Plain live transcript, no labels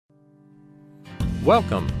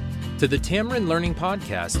Welcome to the Tamarind Learning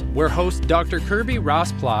Podcast, where host Dr. Kirby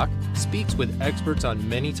Ross-Plock speaks with experts on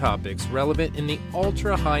many topics relevant in the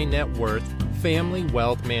ultra-high net worth family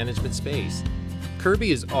wealth management space.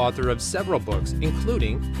 Kirby is author of several books,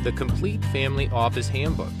 including The Complete Family Office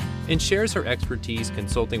Handbook, and shares her expertise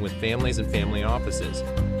consulting with families and family offices.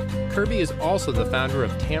 Kirby is also the founder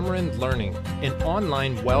of Tamarind Learning, an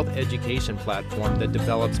online wealth education platform that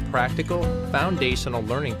develops practical, foundational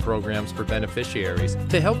learning programs for beneficiaries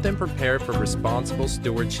to help them prepare for responsible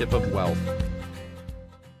stewardship of wealth.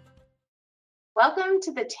 Welcome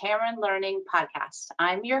to the Tamarind Learning Podcast.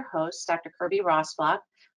 I'm your host, Dr. Kirby Ross-Plock,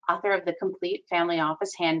 author of The Complete Family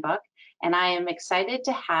Office Handbook, and I am excited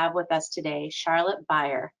to have with us today Charlotte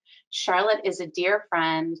Beyer. Charlotte is a dear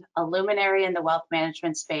friend, a luminary in the wealth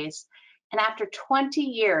management space, and after 20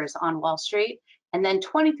 years on Wall Street and then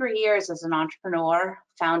 23 years as an entrepreneur,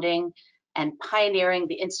 founding and pioneering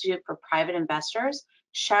the Institute for Private Investors,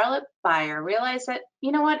 Charlotte Beyer realized that,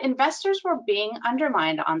 investors were being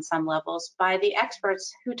undermined on some levels by the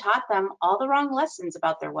experts who taught them all the wrong lessons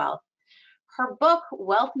about their wealth. Her book,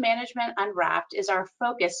 Wealth Management Unwrapped, is our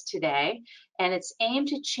focus today, and it's aimed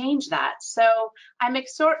to change that. So I'm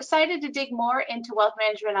excited to dig more into Wealth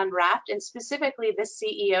Management Unwrapped and specifically the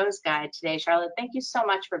CEO's Guide today. Charlotte, thank you so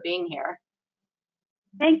much for being here.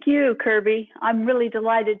 Thank you, Kirby. I'm really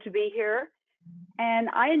delighted to be here, and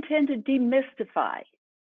I intend to demystify,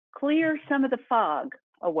 clear some of the fog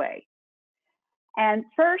away. And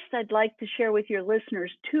first, I'd like to share with your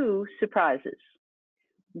listeners two surprises.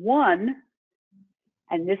 One,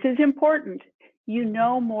 and this is important, you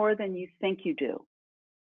know more than you think you do.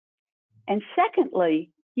 And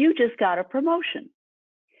secondly, you just got a promotion.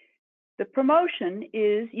 The promotion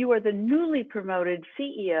is you are the newly promoted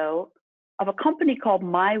CEO of a company called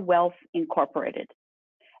My Wealth Incorporated.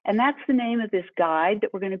 And that's the name of this guide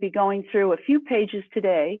that we're going to be going through a few pages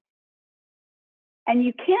today. And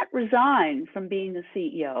you can't resign from being the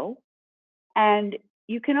CEO, and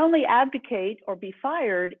you can only abdicate or be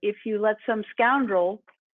fired if you let some scoundrel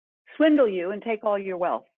swindle you and take all your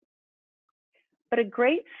wealth. But a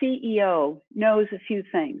great CEO knows a few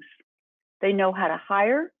things. They know how to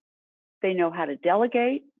hire. They know how to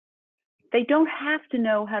delegate. They don't have to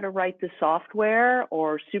know how to write the software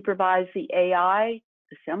or supervise the AI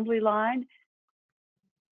assembly line.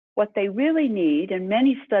 What they really need, and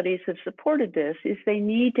many studies have supported this, is they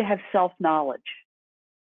need to have self-knowledge.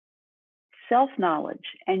 Self-knowledge,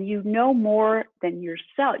 and you know more than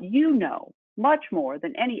yourself. You know much more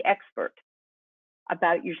than any expert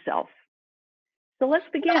about yourself. So let's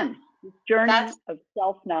begin this journey of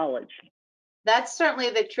self-knowledge. That's certainly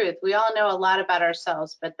the truth. We all know a lot about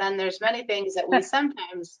ourselves, but then there's many things that we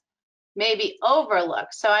sometimes maybe overlook.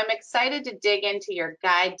 So I'm excited to dig into your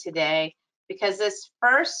guide today because this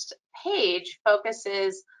first page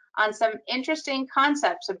focuses on some interesting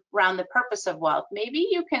concepts around the purpose of wealth. Maybe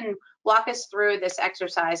you can walk us through this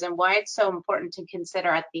exercise and why it's so important to consider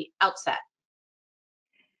at the outset.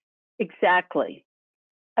 Exactly.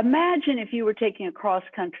 Imagine if you were taking a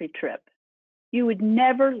cross-country trip. You would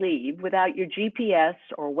never leave without your GPS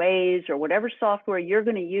or Waze or whatever software you're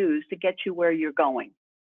going to use to get you where you're going.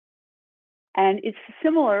 And it's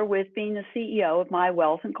similar with being the CEO of My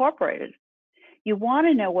Wealth Incorporated. You want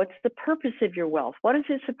to know what's the purpose of your wealth. What is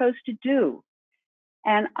it supposed to do?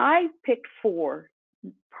 And I picked four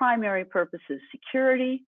primary purposes: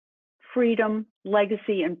 security, freedom,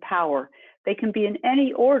 legacy, and power. They can be in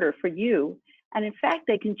any order for you. And in fact,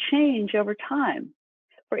 they can change over time.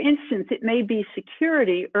 For instance, it may be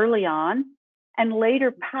security early on and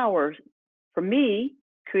later power. For me,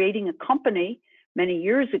 creating a company many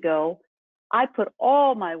years ago, I put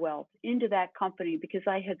all my wealth into that company because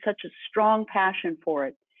I had such a strong passion for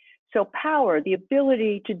it. So power, the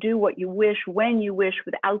ability to do what you wish, when you wish,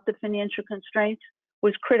 without the financial constraints,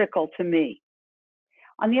 was critical to me.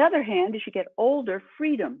 On the other hand, as you get older,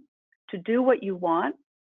 freedom to do what you want,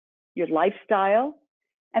 your lifestyle,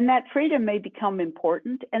 and that freedom may become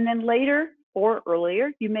important. And then later or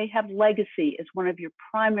earlier, you may have legacy as one of your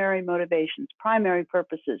primary motivations, primary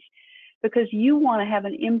purposes, because you want to have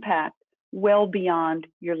an impact well beyond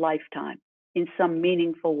your lifetime in some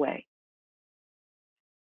meaningful way.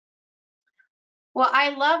 Well,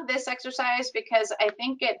 I love this exercise because I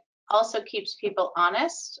think it also keeps people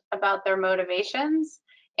honest about their motivations,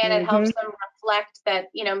 and it helps them reflect that,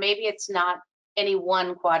 maybe it's not any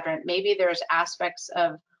one quadrant. Maybe there's aspects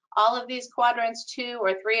of all of these quadrants, 2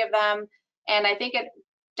 or 3 of them. And I think it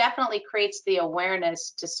definitely creates the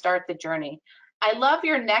awareness to start the journey. I love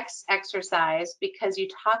your next exercise because you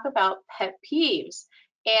talk about pet peeves.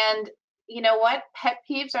 And you know what? Pet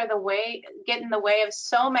peeves are get in the way of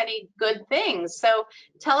so many good things. So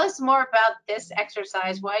tell us more about this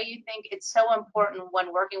exercise, why you think it's so important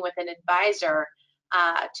when working with an advisor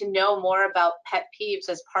to know more about pet peeves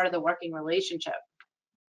as part of the working relationship.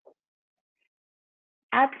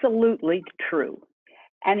 Absolutely true.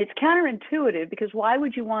 And it's counterintuitive, because why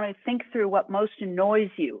would you want to think through what most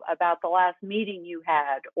annoys you about the last meeting you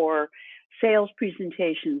had or sales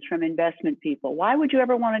presentations from investment people? Why would you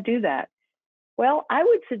ever want to do that? Well, I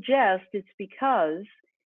would suggest it's because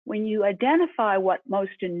when you identify what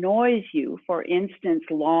most annoys you, for instance,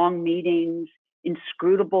 long meetings,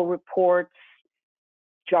 inscrutable reports,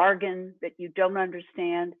 jargon that you don't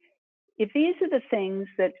understand, if these are the things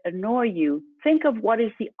that annoy you, think of what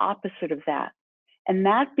is the opposite of that. And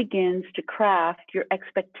that begins to craft your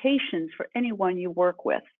expectations for anyone you work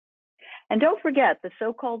with. And don't forget, the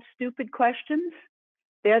so-called stupid questions,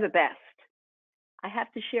 they're the best. I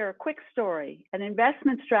have to share a quick story. An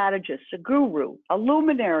investment strategist, a guru, a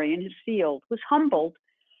luminary in his field, was humbled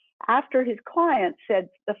after his client said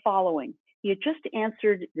the following. He had just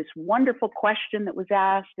answered this wonderful question that was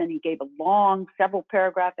asked, and he gave a long, several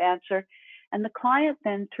paragraph answer. And the client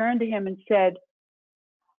then turned to him and said,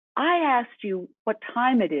 I asked you what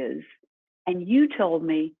time it is, and you told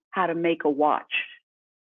me how to make a watch.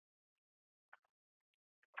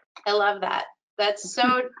 I love that. That's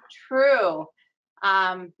so true.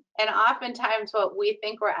 And oftentimes what we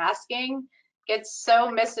think we're asking gets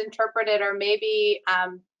so misinterpreted, or maybe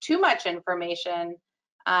too much information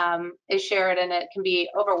is shared, and it can be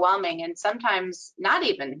overwhelming and sometimes not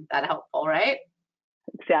even that helpful, right?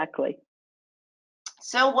 Exactly.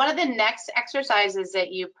 So one of the next exercises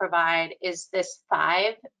that you provide is this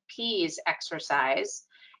 5 Ps exercise.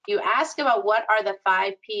 You ask about what are the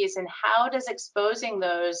 5 Ps and how does exposing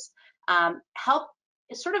those help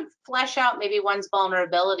sort of flesh out maybe one's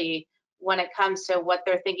vulnerability when it comes to what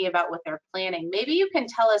they're thinking about with their planning. Maybe you can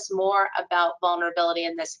tell us more about vulnerability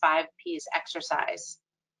in this 5 Ps exercise.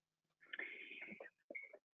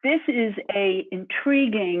 This is an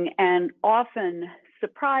intriguing and often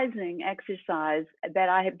surprising exercise that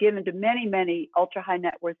I have given to many, many ultra high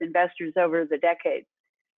net worth investors over the decades.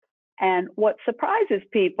 And what surprises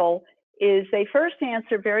people is they first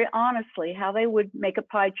answer very honestly how they would make a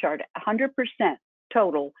pie chart, 100%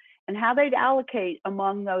 total, and how they'd allocate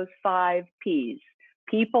among those 5 Ps: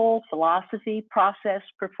 people, philosophy, process,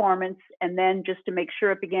 performance, and then just to make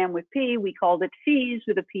sure it began with P, we called it fees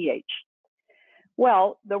with a PH.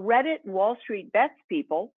 Well, the Reddit and Wall Street Bets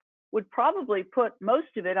people would probably put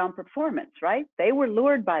most of it on performance, right? They were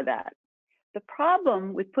lured by that. The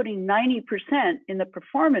problem with putting 90% in the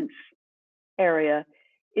performance area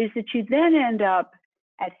is that you then end up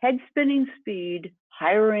at head spinning speed,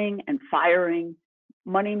 hiring and firing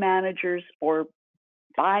money managers or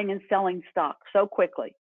buying and selling stock so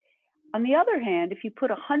quickly. On the other hand, if you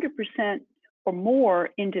put 100% or more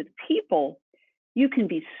into people, you can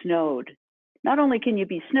be snowed. Not only can you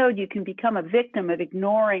be snowed, you can become a victim of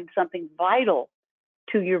ignoring something vital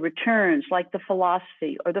to your returns, like the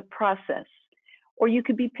philosophy or the process, or you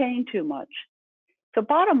could be paying too much. So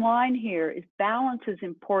bottom line here is balance is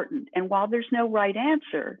important. And while there's no right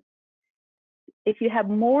answer, if you have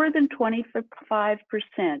more than 25%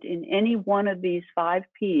 in any one of these 5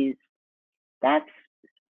 Ps, that's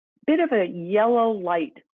a bit of a yellow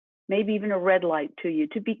light, maybe even a red light to you,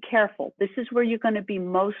 to be careful. This is where you're going to be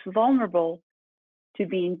most vulnerable to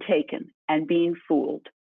being taken and being fooled.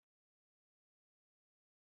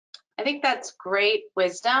 I think that's great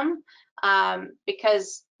wisdom,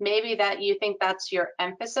 because maybe that you think that's your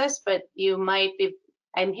emphasis, but you might be,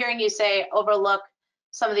 I'm hearing you say, overlook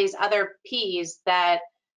some of these other Ps that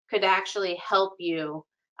could actually help you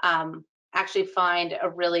actually find a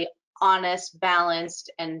really honest, balanced,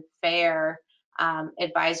 and fair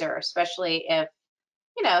advisor, especially if,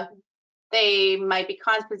 you know, they might be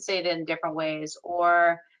compensated in different ways,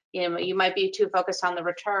 or you might be too focused on the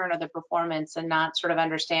return or the performance and not sort of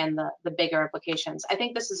understand the bigger implications. I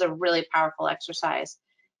think this is a really powerful exercise.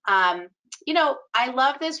 I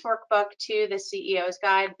love this workbook too, the CEO's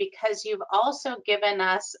Guide, because you've also given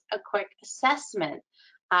us a quick assessment.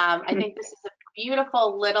 I think this is a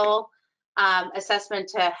beautiful little assessment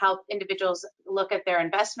to help individuals look at their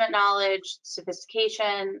investment knowledge,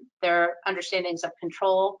 sophistication, their understandings of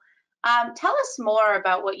control. Tell us more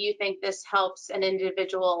about what you think this helps an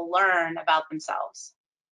individual learn about themselves.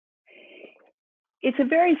 It's a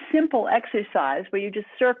very simple exercise where you just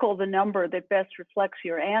circle the number that best reflects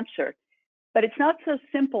your answer. But it's not so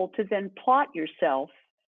simple to then plot yourself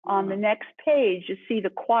on the next page to see the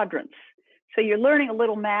quadrants. So you're learning a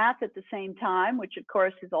little math at the same time, which of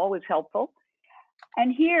course is always helpful.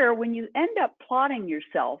 And here, when you end up plotting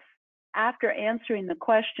yourself after answering the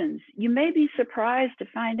questions, you may be surprised to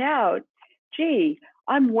find out, gee,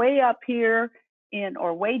 I'm way up here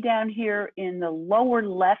or way down here in the lower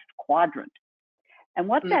left quadrant. And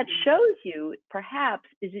what that shows you, perhaps,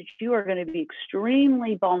 is that you are going to be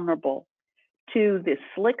extremely vulnerable to the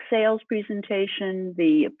slick sales presentation,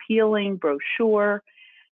 the appealing brochure.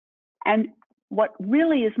 And what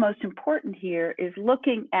really is most important here is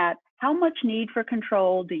looking at how much need for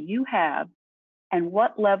control do you have and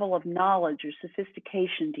what level of knowledge or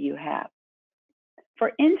sophistication do you have.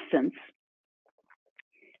 For instance,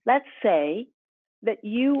 let's say that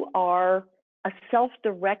you are a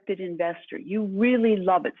self-directed investor. You really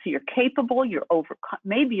love it. So you're capable,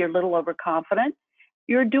 maybe you're a little overconfident.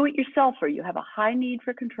 You're a do-it-yourselfer. You have a high need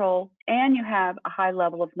for control and you have a high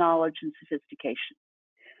level of knowledge and sophistication.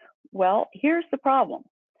 Well, here's the problem.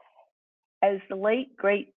 As the late,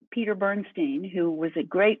 great Peter Bernstein, who was a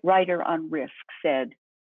great writer on risk, said,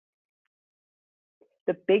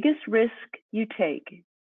 the biggest risk you take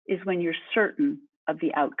is when you're certain of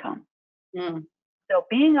the outcome. So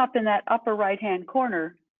being up in that upper right-hand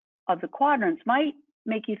corner of the quadrants might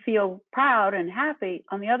make you feel proud and happy.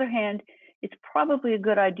 On the other hand, it's probably a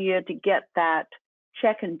good idea to get that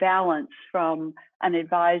check and balance from an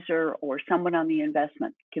advisor or someone on the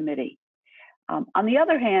investment committee. On the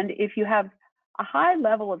other hand, if you have a high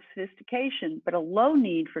level of sophistication but a low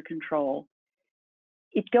need for control,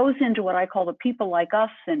 it goes into what I call the people like us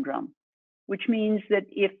syndrome, which means that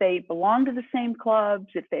if they belong to the same clubs,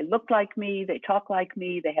 if they look like me, they talk like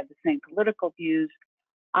me, they have the same political views,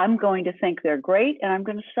 I'm going to think they're great and I'm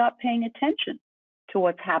going to stop paying attention to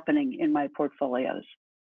what's happening in my portfolios.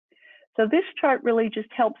 So this chart really just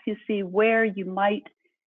helps you see where you might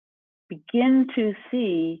begin to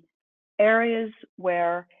see areas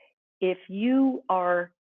where if you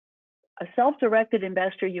are a self-directed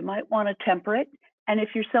investor, you might want to temper it. And if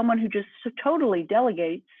you're someone who just totally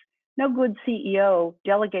delegates, no good CEO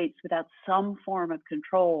delegates without some form of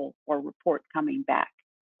control or report coming back.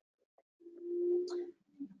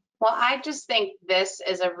 Well, I just think this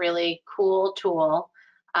is a really cool tool.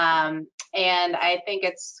 And I think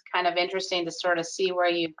it's kind of interesting to sort of see where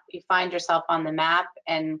you find yourself on the map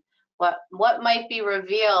and what might be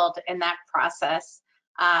revealed in that process.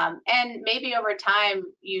 And maybe over time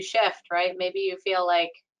you shift, right? Maybe you feel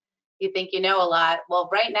like you think you know a lot. Well,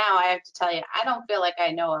 right now I have to tell you, I don't feel like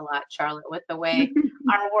I know a lot, Charlotte, with the way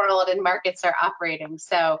our world and markets are operating.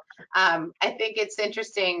 So I think it's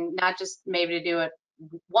interesting, not just maybe to do it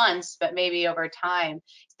once, but maybe over time.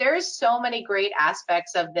 There's so many great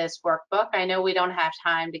aspects of this workbook. I know we don't have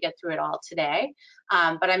time to get through it all today,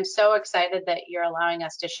 but I'm so excited that you're allowing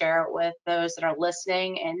us to share it with those that are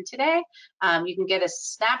listening in today. You can get a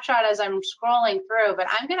snapshot as I'm scrolling through, but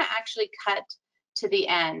I'm going to actually cut to the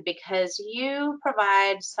end because you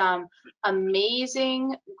provide some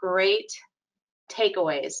amazing, great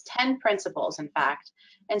takeaways, 10 principles, in fact.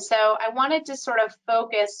 And so I wanted to sort of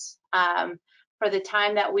focus for the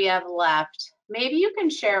time that we have left. Maybe you can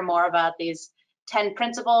share more about these 10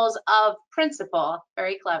 principles of principle,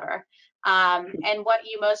 very clever, and what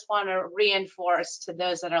you most want to reinforce to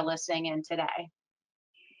those that are listening in today.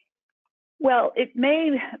 Well, it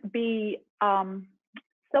may be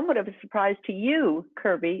somewhat of a surprise to you,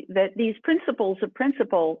 Kirby, that these principles of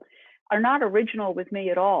principle are not original with me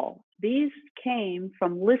at all. These came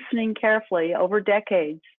from listening carefully over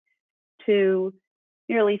decades to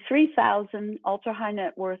nearly 3,000 ultra high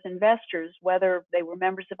net worth investors, whether they were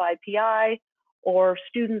members of IPI or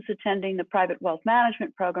students attending the private wealth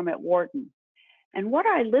management program at Wharton. And what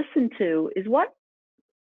I listened to is what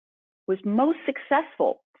was most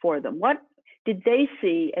successful for them. What did they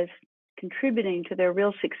see as contributing to their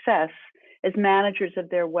real success as managers of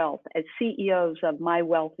their wealth, as CEOs of My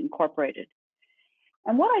Wealth Incorporated?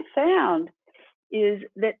 And what I found is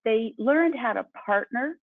that they learned how to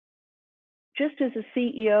partner. Just as a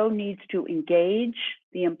CEO needs to engage,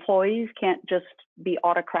 the employees can't just be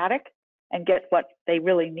autocratic and get what they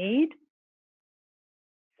really need.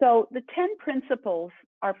 So the 10 principles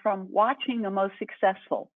are from watching the most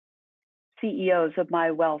successful CEOs of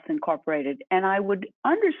My Wealth Incorporated. And I would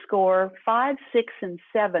underscore 5, 6, and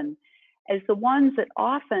 7 as the ones that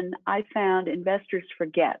often I found investors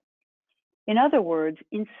forget. In other words,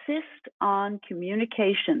 insist on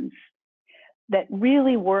communications that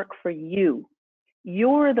really work for you.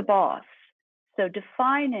 You're the boss. So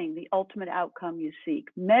defining the ultimate outcome you seek,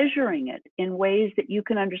 measuring it in ways that you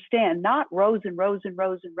can understand, not rows and rows and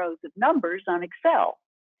rows and rows of numbers on Excel,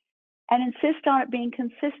 and insist on it being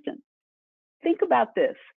consistent. Think about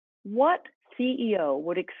this. What CEO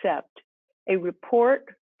would accept a report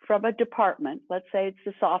from a department, let's say it's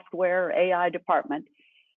the software or AI department,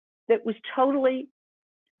 that was totally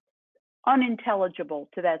unintelligible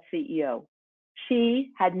to that CEO.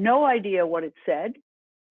 She had no idea what it said.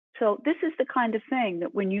 So this is the kind of thing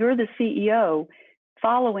that when you're the CEO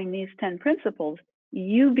following these 10 principles,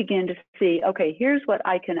 you begin to see, okay, here's what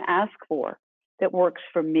I can ask for that works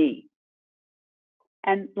for me.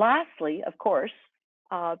 And lastly, of course,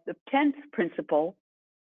 the 10th principle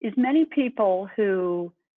is many people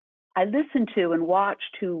who I listened to and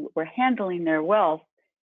watched who were handling their wealth,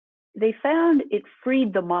 they found it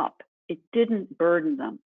freed them up. It didn't burden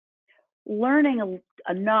them. Learning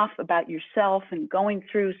enough about yourself and going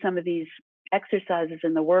through some of these exercises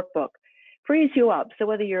in the workbook frees you up. So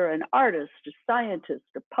whether you're an artist, a scientist,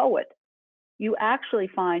 a poet, you actually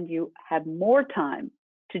find you have more time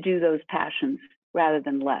to do those passions rather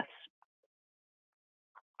than less.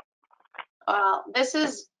 Well, this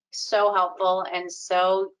is so helpful and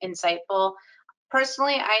so insightful.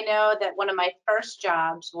 Personally, I know that one of my first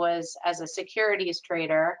jobs was as a securities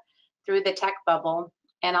trader through the tech bubble.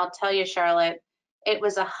 And I'll tell you, Charlotte, it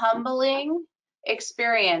was a humbling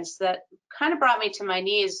experience that kind of brought me to my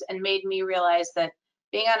knees and made me realize that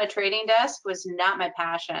being on a trading desk was not my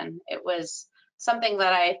passion. It was something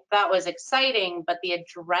that I thought was exciting, but the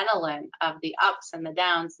adrenaline of the ups and the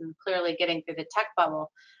downs and clearly getting through the tech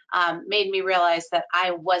bubble made me realize that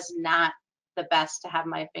I was not the best to have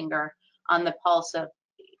my finger on the pulse of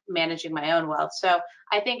managing my own wealth. So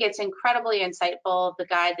I think it's incredibly insightful, the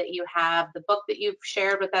guide that you have, the book that you've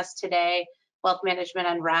shared with us today, Wealth Management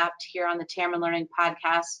Unwrapped, here on the Tamarind Learning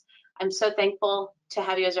Podcast. I'm so thankful to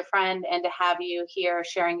have you as a friend and to have you here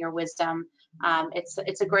sharing your wisdom.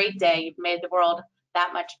 It's a great day. You've made the world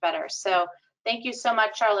that much better. So thank you so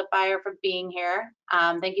much, Charlotte Beyer, for being here.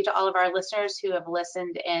 Thank you to all of our listeners who have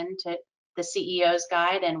listened in to the CEO's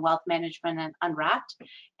Guide and Wealth Management and Unwrapped.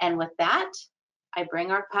 And with that, I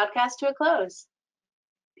bring our podcast to a close.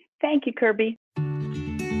 Thank you, Kirby.